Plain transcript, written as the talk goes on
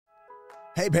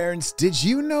Hey parents, did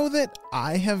you know that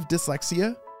I have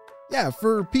dyslexia? Yeah,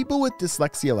 for people with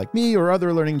dyslexia like me or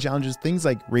other learning challenges, things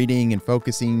like reading and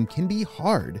focusing can be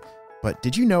hard. But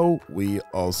did you know we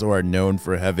also are known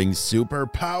for having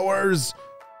superpowers?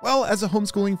 Well, as a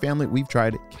homeschooling family, we've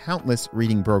tried countless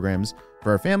reading programs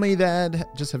for our family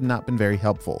that just have not been very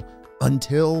helpful.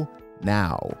 Until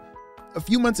now. A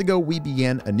few months ago, we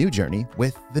began a new journey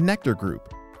with the Nectar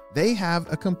Group. They have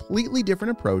a completely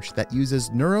different approach that uses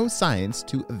neuroscience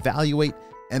to evaluate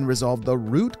and resolve the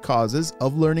root causes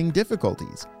of learning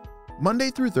difficulties.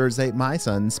 Monday through Thursday, my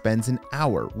son spends an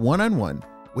hour one-on-one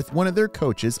with one of their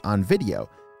coaches on video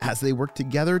as they work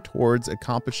together towards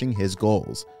accomplishing his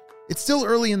goals. It's still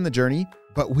early in the journey,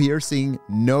 but we are seeing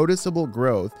noticeable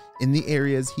growth in the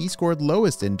areas he scored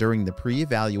lowest in during the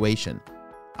pre-evaluation.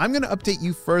 I'm going to update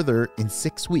you further in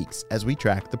 6 weeks as we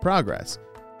track the progress.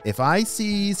 If I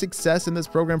see success in this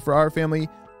program for our family,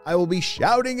 I will be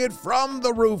shouting it from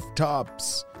the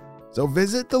rooftops. So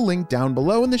visit the link down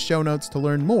below in the show notes to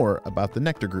learn more about the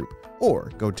Nectar Group,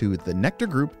 or go to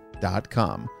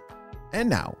thenectargroup.com. And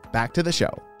now, back to the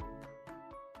show.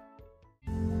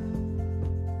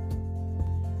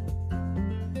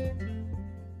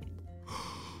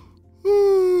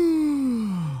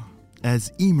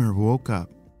 As Emer woke up,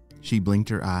 she blinked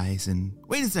her eyes and,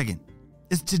 wait a second,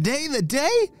 is today the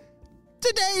day?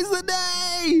 Today's the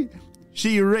day!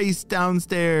 She raced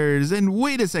downstairs and,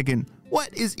 wait a second,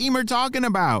 what is Emer talking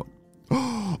about?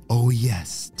 Oh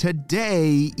yes,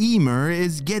 today Emer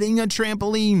is getting a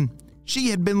trampoline. She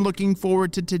had been looking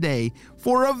forward to today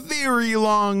for a very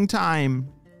long time.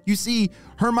 You see,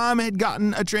 her mom had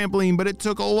gotten a trampoline, but it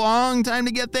took a long time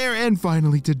to get there, and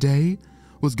finally today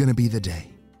was gonna be the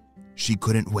day. She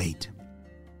couldn't wait.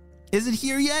 Is it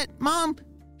here yet, Mom?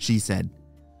 She said.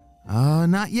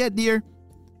 Not yet, dear.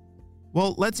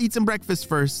 Well, let's eat some breakfast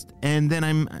first, and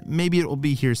then maybe it will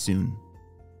be here soon.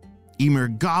 Emer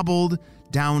gobbled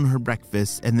down her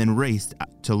breakfast and then raced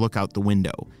to look out the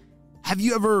window. Have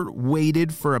you ever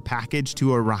waited for a package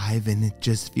to arrive and it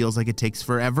just feels like it takes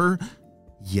forever?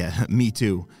 Yeah, me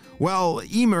too. Well,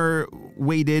 Emer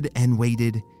waited and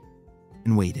waited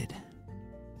and waited,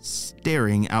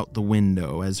 staring out the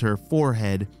window as her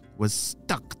forehead was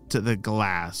stuck to the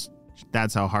glass.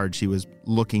 That's how hard she was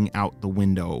looking out the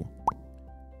window.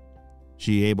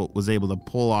 She was able to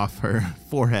pull off her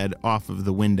forehead off of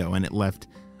the window, and it left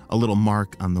a little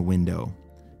mark on the window.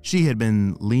 She had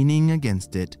been leaning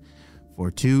against it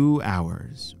for 2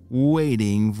 hours,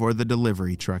 waiting for the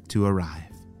delivery truck to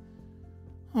arrive.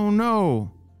 Oh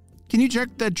no. Can you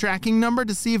check the tracking number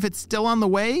to see if it's still on the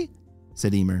way?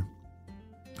 Said Emer.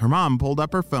 Her mom pulled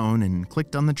up her phone and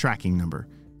clicked on the tracking number.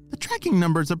 The tracking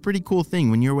number is a pretty cool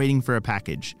thing when you're waiting for a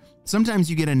package. Sometimes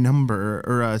you get a number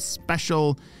or a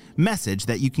special message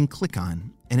that you can click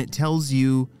on, and it tells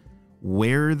you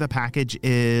where the package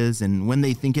is and when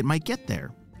they think it might get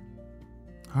there.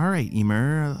 All right,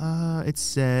 Emer, it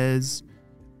says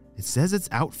it's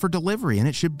out for delivery and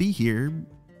it should be here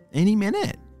any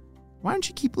minute. Why don't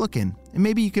you keep looking and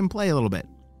maybe you can play a little bit?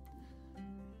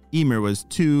 Emer was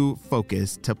too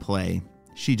focused to play.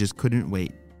 She just couldn't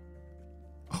wait.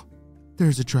 Oh,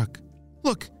 there's a truck.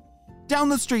 Look, down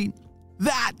the street.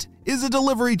 That is a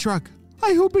delivery truck.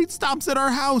 I hope it stops at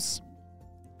our house.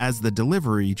 As the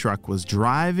delivery truck was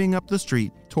driving up the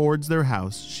street towards their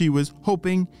house, she was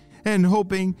hoping and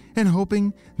hoping and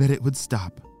hoping that it would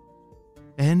stop.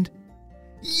 And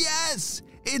yes,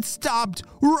 it stopped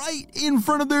right in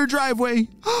front of their driveway.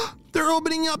 They're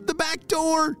opening up the back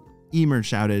door. Emer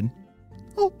shouted,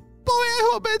 "Oh boy, I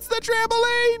hope it's the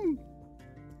trampoline!"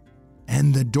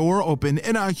 And the door opened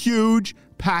and a huge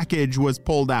package was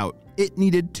pulled out. It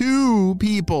needed 2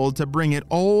 people to bring it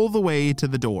all the way to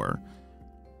the door.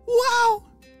 Wow,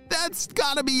 that's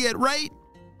gotta be it, right?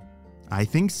 I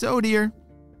think so, dear.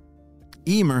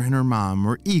 Emer and her mom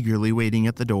were eagerly waiting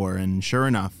at the door, and sure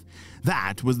enough,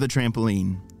 that was the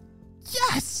trampoline.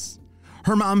 Yes!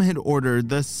 Her mom had ordered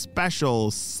the special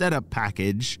setup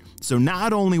package, so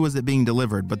not only was it being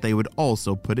delivered, but they would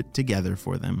also put it together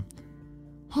for them.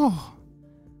 Oh,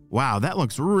 wow, that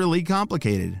looks really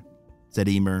complicated, said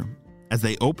Emer. As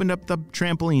they opened up the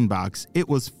trampoline box, it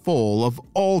was full of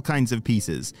all kinds of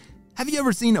pieces. Have you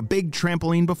ever seen a big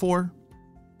trampoline before?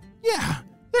 Yeah,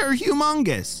 they're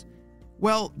humongous.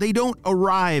 Well, they don't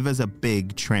arrive as a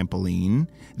big trampoline.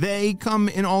 They come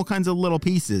in all kinds of little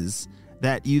pieces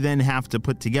that you then have to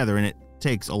put together, and it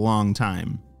takes a long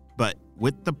time. But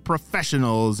with the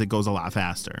professionals, it goes a lot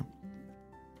faster.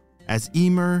 As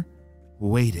Emer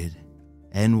waited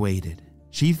and waited,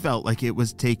 she felt like it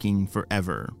was taking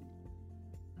forever.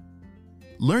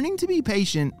 Learning to be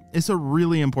patient is a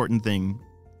really important thing.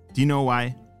 Do you know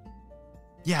why?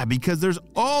 Yeah, because there's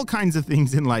all kinds of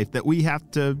things in life that we have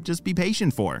to just be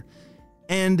patient for.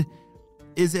 And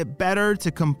is it better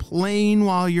to complain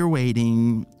while you're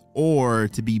waiting or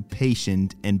to be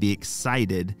patient and be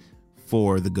excited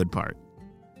for the good part?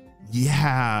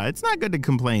 Yeah, it's not good to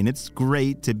complain. It's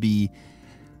great to be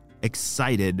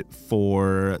excited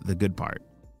for the good part.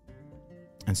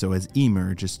 And so as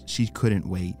Emer, she couldn't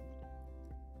wait.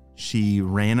 She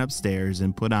ran upstairs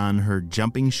and put on her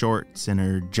jumping shorts and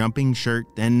her jumping shirt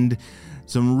and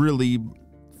some really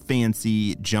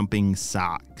fancy jumping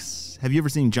socks. Have you ever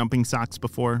seen jumping socks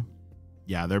before?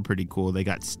 Yeah, they're pretty cool. They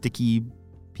got sticky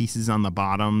pieces on the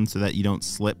bottom so that you don't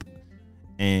slip.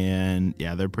 And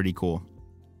yeah, they're pretty cool.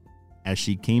 As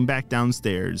she came back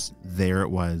downstairs, there it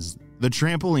was. The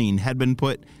trampoline had been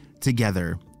put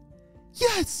together.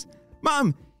 Yes!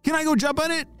 Mom, can I go jump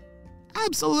on it?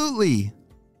 Absolutely.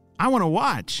 I want to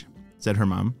watch, said her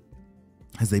mom.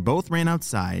 As they both ran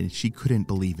outside, she couldn't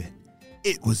believe it.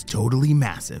 It was totally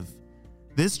massive.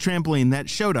 This trampoline that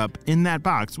showed up in that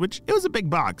box, which it was a big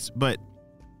box, but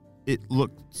it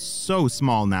looked so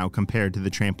small now compared to the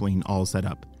trampoline all set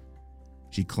up.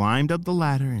 She climbed up the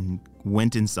ladder and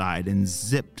went inside and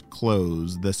zipped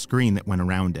closed the screen that went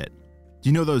around it. Do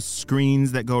you know those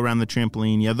screens that go around the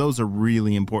trampoline? Yeah, those are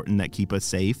really important that keep us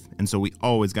safe. And so we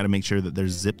always got to make sure that they're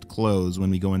zipped closed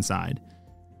when we go inside.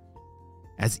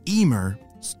 As Emer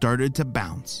started to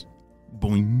bounce,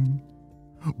 boing,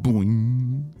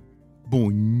 boing,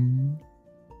 boing.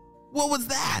 What was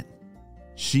that?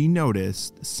 She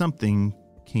noticed something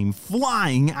came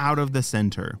flying out of the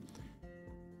center.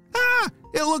 Ah,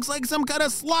 it looks like some kind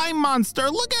of slime monster.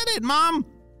 Look at it, Mom.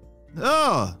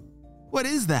 Ugh, what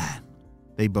is that?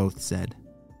 They both said.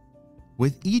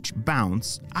 With each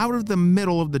bounce, out of the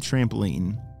middle of the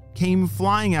trampoline came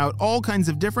flying out all kinds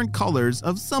of different colors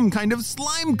of some kind of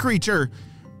slime creature.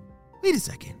 Wait a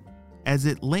second. As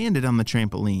it landed on the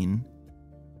trampoline,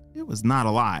 it was not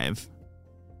alive.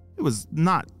 It was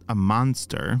not a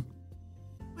monster.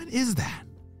 What is that?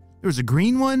 There was a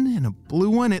green one and a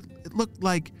blue one. It looked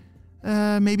like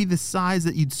maybe the size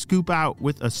that you'd scoop out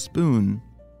with a spoon.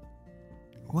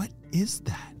 What is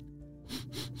that?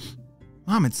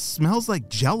 Mom, it smells like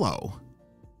Jello.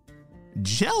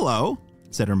 Jello?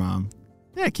 Said her mom.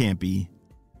 That can't be.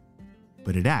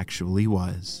 But it actually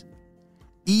was.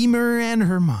 Emer and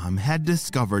her mom had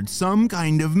discovered some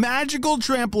kind of magical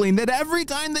trampoline that every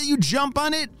time that you jump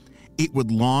on it, it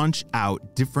would launch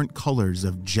out different colors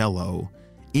of Jello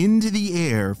into the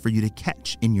air for you to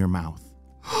catch in your mouth.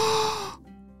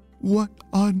 What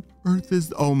on earth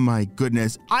is... Oh my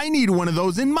goodness, I need one of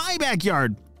those in my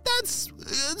backyard. That's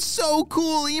so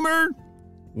cool, Emer.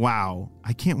 Wow,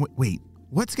 I can't wait.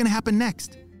 What's going to happen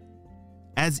next?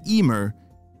 As Emer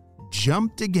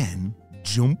jumped again,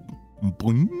 jump,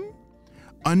 boing,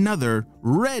 another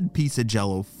red piece of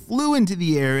Jello flew into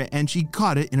the air and she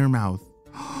caught it in her mouth.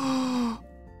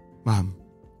 Mom,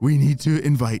 we need to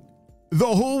invite the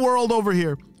whole world over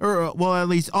here. Or, well, at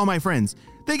least all my friends.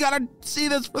 They got to see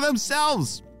this for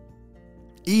themselves.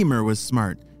 Emer was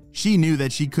smart. She knew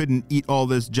that she couldn't eat all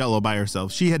this Jello by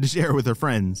herself. She had to share with her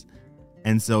friends.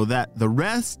 And so that the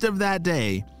rest of that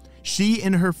day, she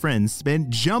and her friends spent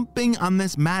jumping on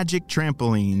this magic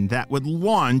trampoline that would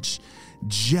launch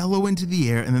Jello into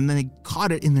the air, and then they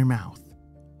caught it in their mouth.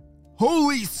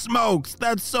 Holy smokes,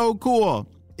 that's so cool.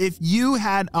 If you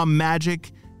had a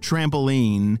magic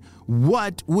trampoline,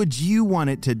 what would you want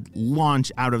it to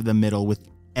launch out of the middle with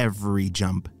every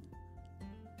jump?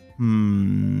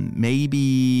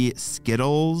 Maybe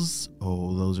Skittles.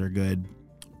 Oh, those are good.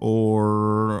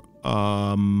 Or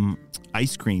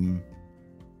ice cream.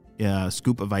 Yeah, a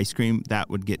scoop of ice cream. That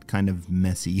would get kind of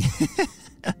messy.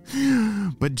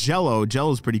 But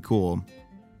Jello's pretty cool.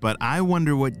 But I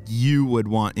wonder what you would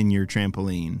want in your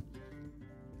trampoline.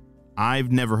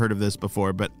 I've never heard of this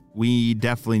before, but we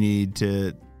definitely need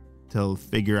to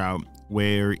figure out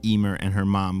where Emer and her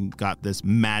mom got this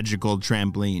magical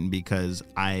trampoline, because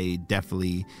I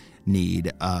definitely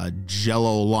need a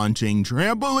Jello launching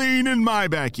trampoline in my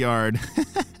backyard.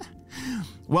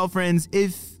 Well, friends,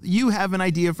 if you have an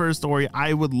idea for a story,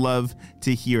 I would love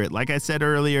to hear it. Like I said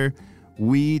earlier,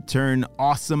 we turn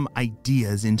awesome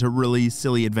ideas into really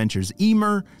silly adventures.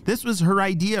 Emer, this was her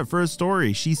idea for a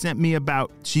story. She sent me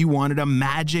she wanted a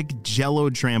magic Jello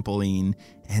trampoline,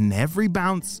 and every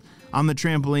bounce on the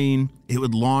trampoline, it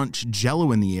would launch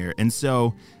Jello in the air. And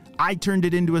so I turned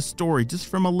it into a story just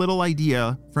from a little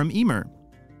idea from Emer.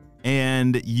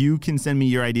 And you can send me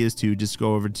your ideas too. Just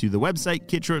go over to the website,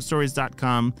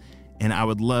 kidshortstories.com, and I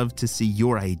would love to see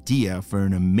your idea for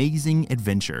an amazing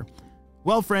adventure.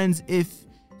 Well, friends, if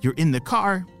you're in the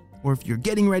car or if you're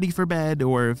getting ready for bed,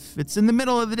 or if it's in the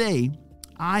middle of the day,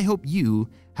 I hope you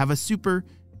have a super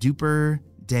duper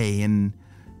day, and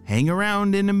hang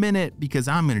around in a minute because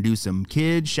I'm going to do some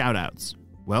kid shout outs.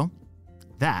 Well,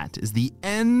 that is the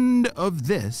end of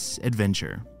this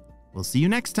adventure. We'll see you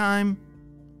next time.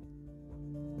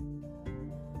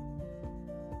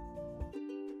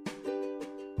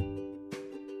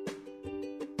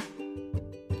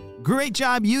 Great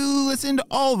job, you listened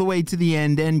all the way to the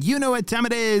end, and you know what time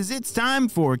it is. It's time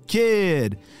for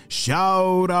Kid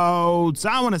Shoutouts.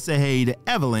 I want to say hey to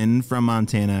Evelyn from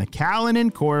Montana, Callan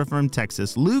and Cora from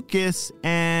Texas, Lucas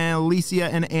and Alicia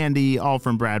and Andy, all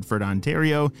from Bradford,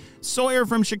 Ontario, Sawyer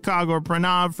from Chicago,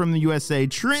 Pranav from the USA,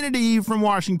 Trinity from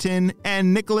Washington,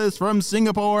 and Nicholas from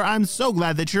Singapore. I'm so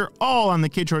glad that you're all on the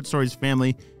Kid Short Stories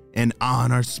family, and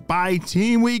on our spy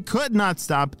team. We could not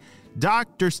stop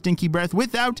Dr. Stinky Breath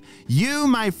without you,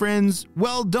 my friends.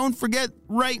 Well, don't forget,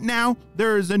 right now,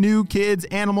 there's a new Kids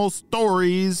Animal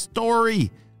Stories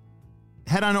story.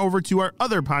 Head on over to our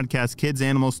other podcast, Kids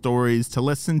Animal Stories, to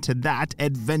listen to that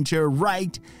adventure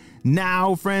right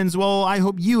now, friends. Well, I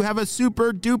hope you have a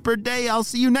super duper day. I'll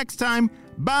see you next time.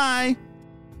 Bye.